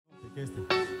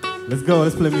Let's go,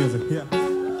 let's play music. Yeah.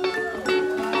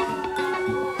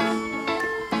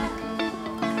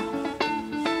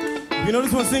 You know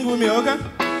this one, sing with me, okay?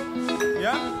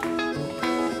 Yeah?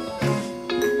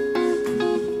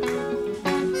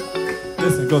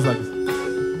 Listen, it goes like this.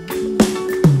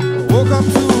 I woke up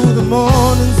to the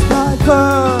morning sky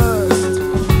first.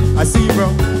 I see you, bro.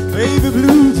 Baby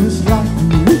blue just like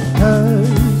the hers.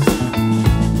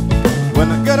 When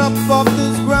I get up off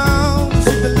this ground,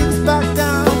 shake the leaves back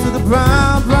down to the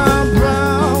brown, brown,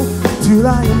 brown, till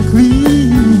I am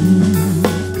clean.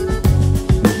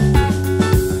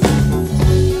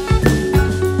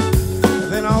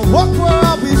 Then I'll walk where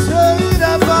I'll be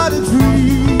shaded by the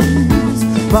trees,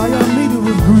 by a meter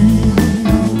of green.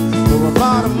 For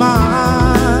about a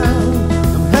mile,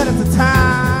 I'm headed to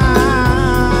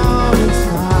town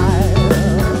inside.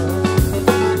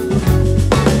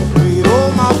 Read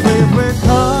all my favorite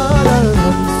colors,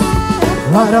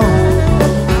 right on.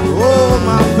 Oh,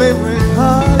 my favorite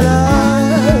colors.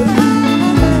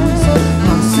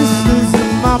 My sisters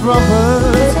and my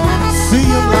brothers, see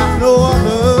them like no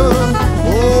other.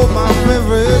 Oh, my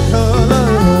favorite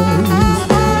colors.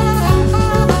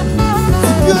 It's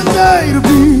a good day to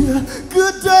be,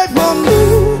 good day for me,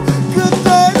 good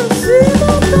day to see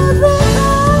my favorite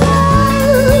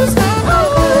colors.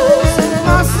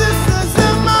 My sisters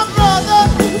and my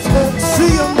brothers,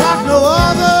 see them like no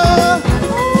other.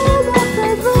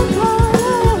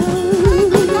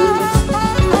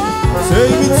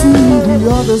 Take me to the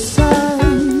other side.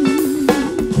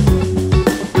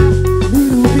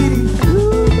 Little bitty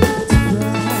bluebirds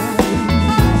fly.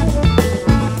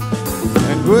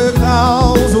 And gray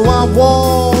clouds, white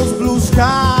walls, blue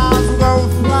skies, we're gonna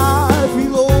fly,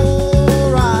 feel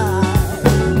alright.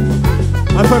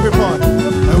 My favorite part.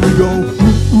 And we go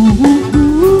ooh, ooh, ooh,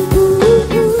 ooh, ooh,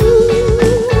 ooh.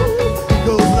 It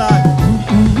goes like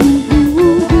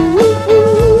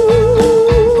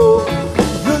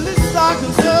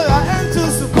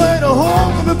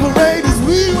parade as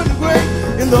we went great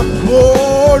in the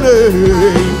morning.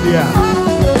 Yeah.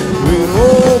 With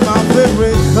all my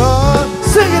favorite color.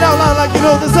 Sing it out loud like you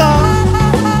know the song.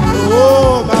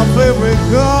 Oh, my favorite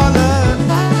color.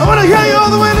 I want to hear you all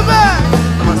the way in the back.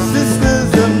 My sisters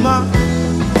and my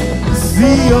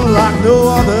see them like no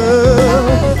other.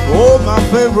 Oh, my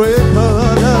favorite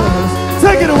colors.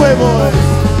 Take it away, boys.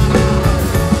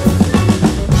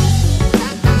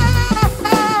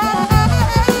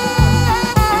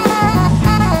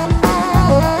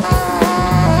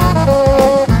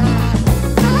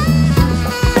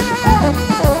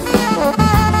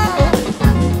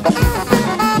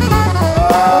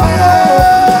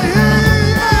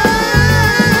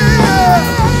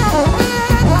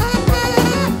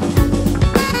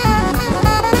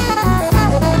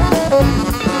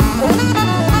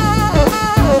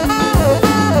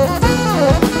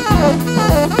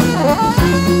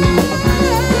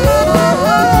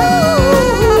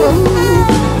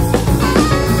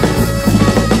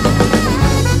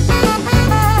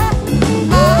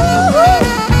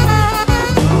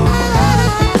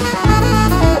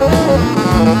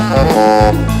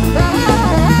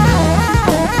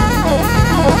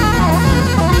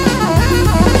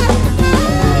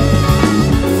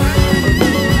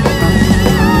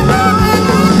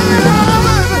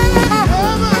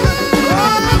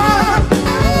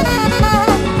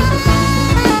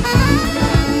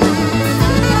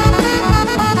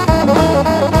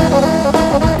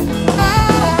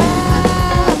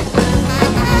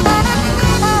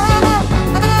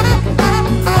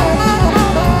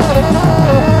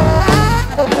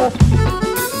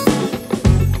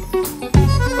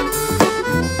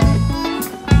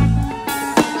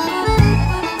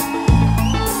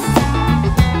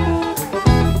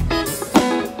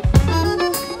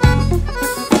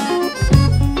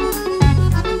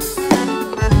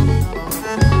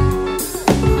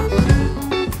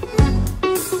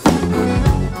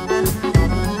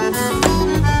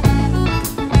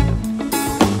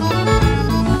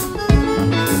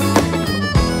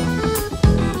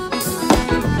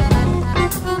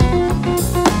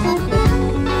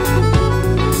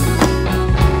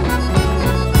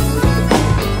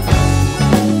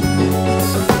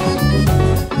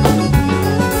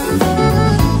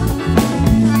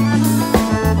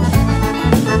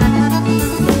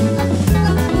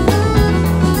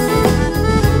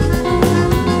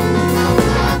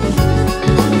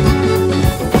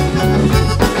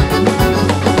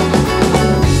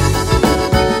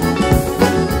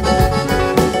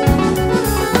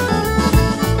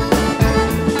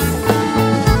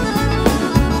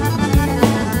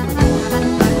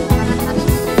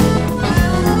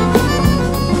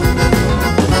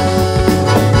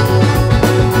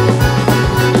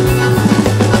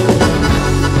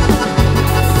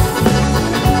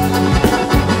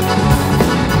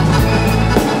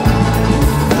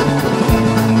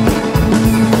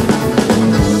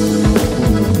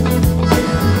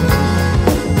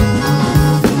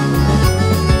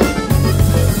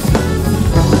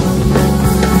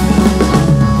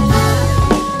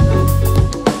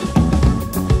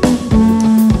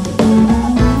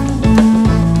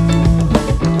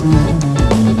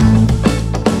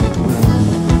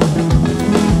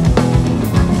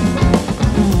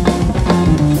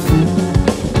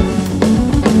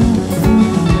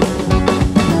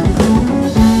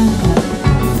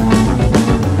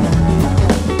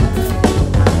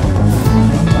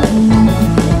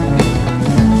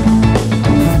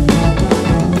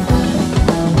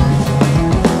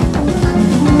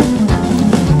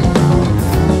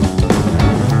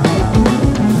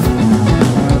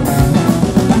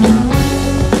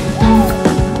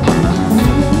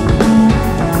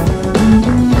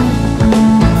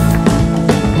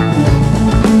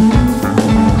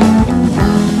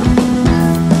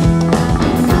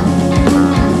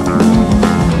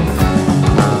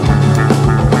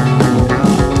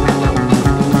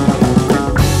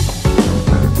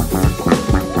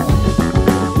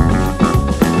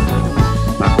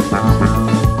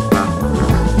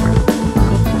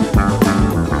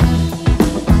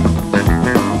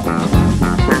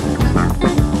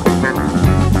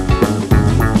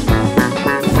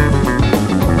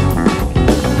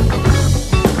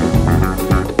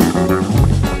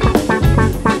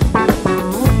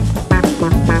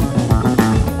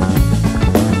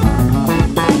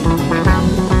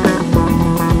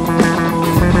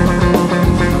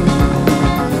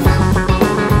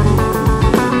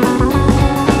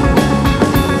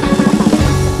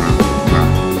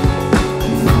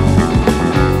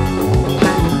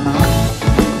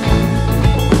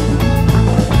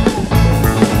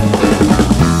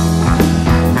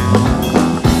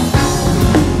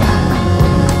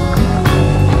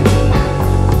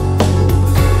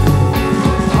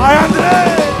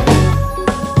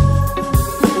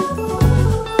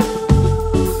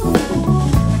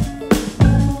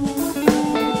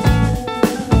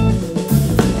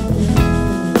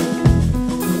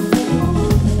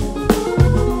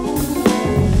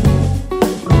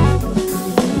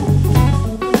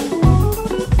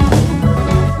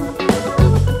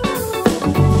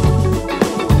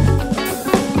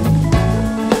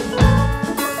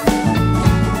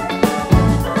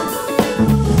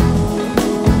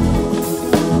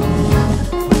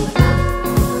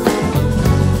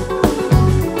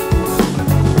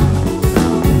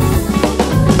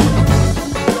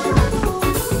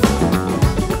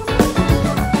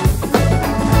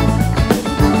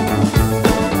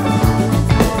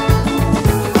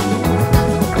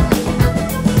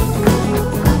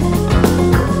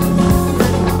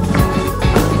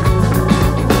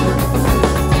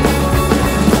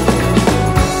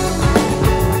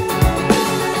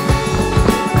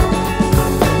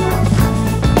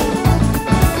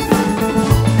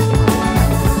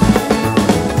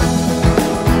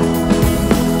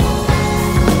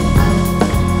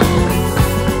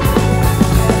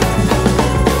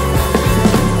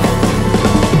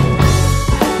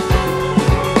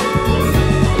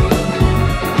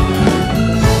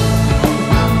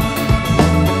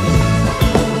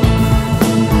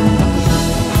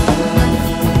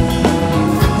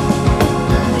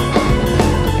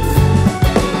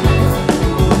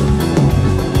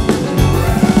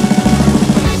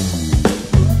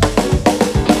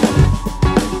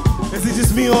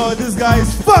 guy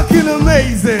is fucking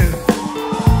amazing.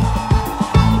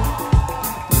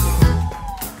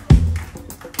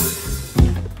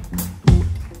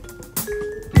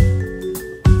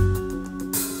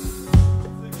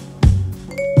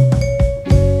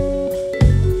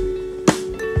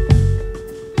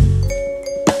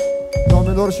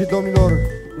 Doamnelor și domnilor,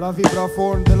 la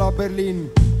vibrafon de la Berlin,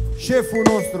 șeful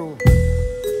nostru,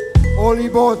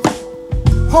 Olibot,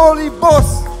 Holy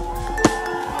Boss!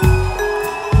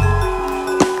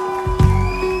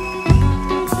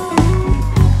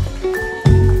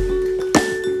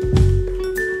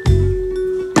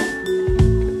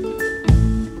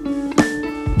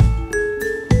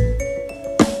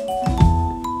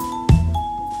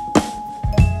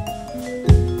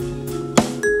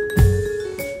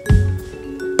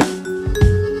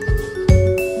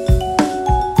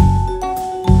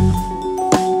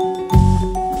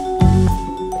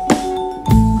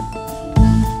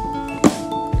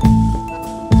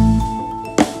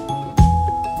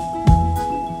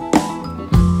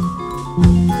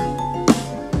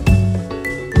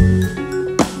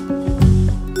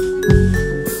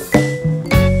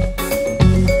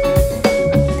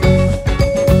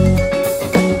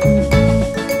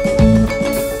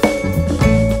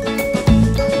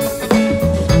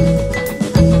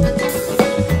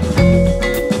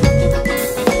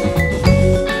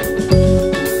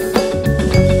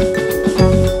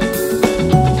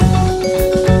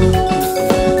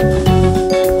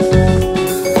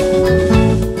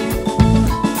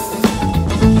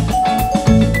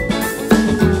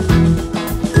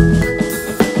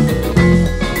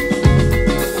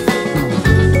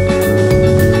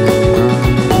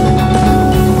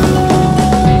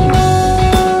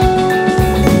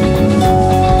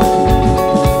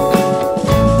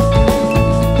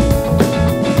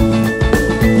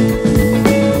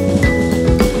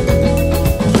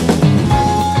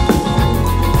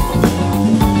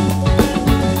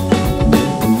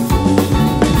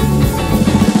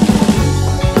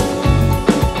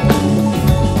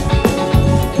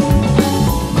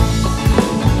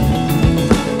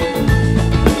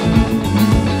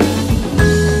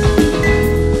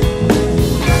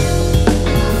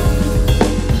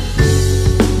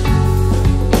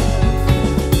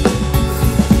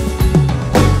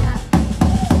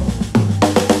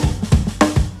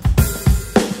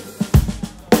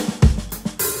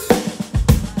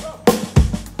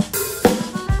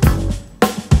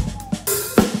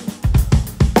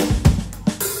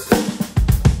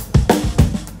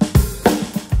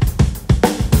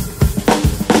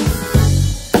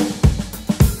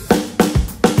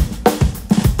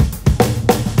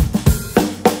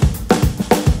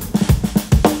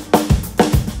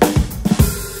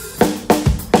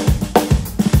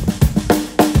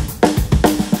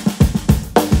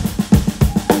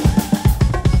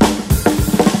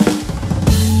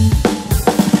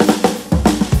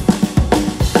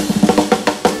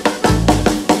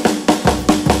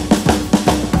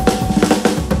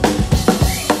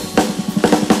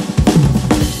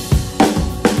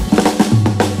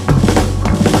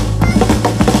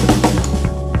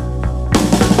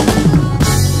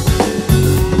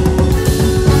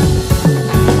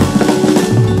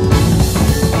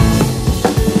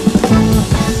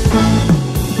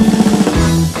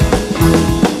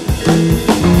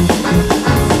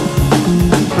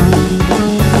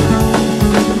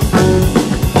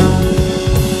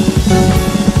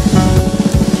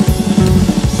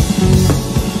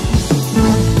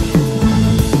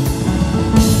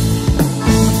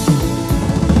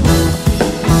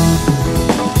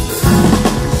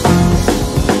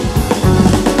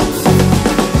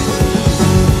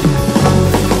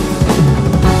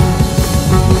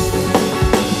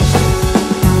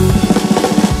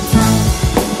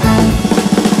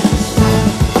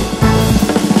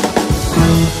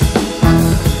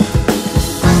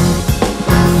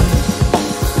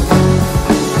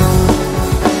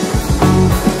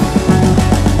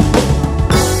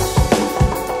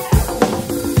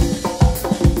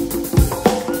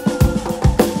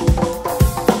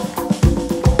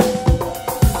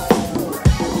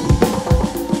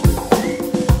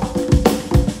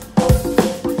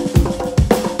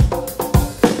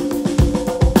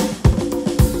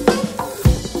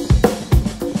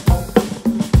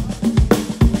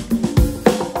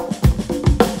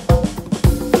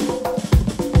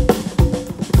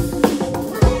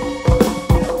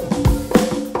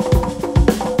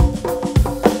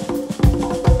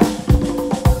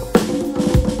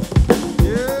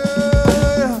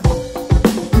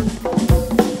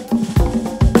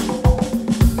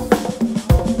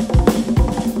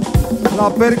 La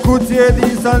percuție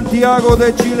din Santiago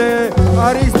de Chile,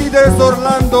 Aristides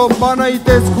Orlando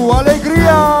Banaitescu,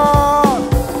 alegria!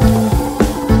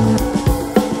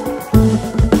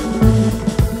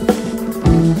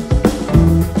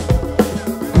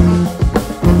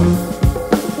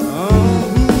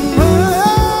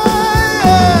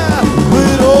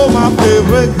 With all my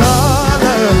favorite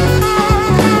colors,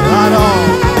 right on.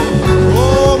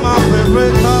 Oh, my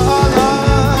favorite colors.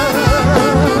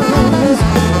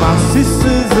 My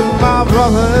sisters and my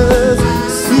brothers,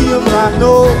 see them like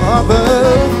no other.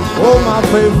 Oh, my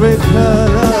favorite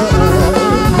colors.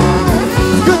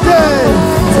 Good day,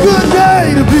 it's a good day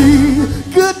to be,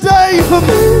 good day for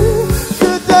me,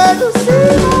 good day to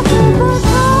see my favorite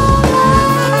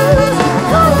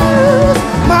colors.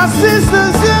 My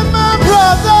sisters and my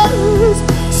brothers,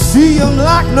 see them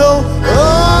like no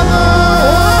other.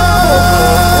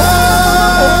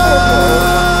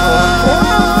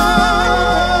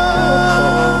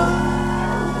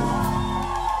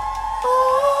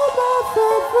 All my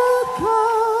favorite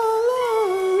colors.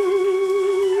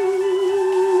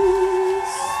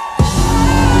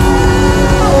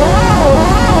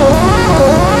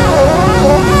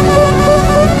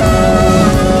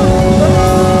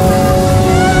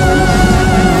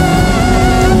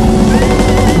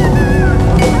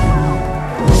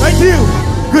 Thank you.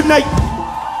 Good night.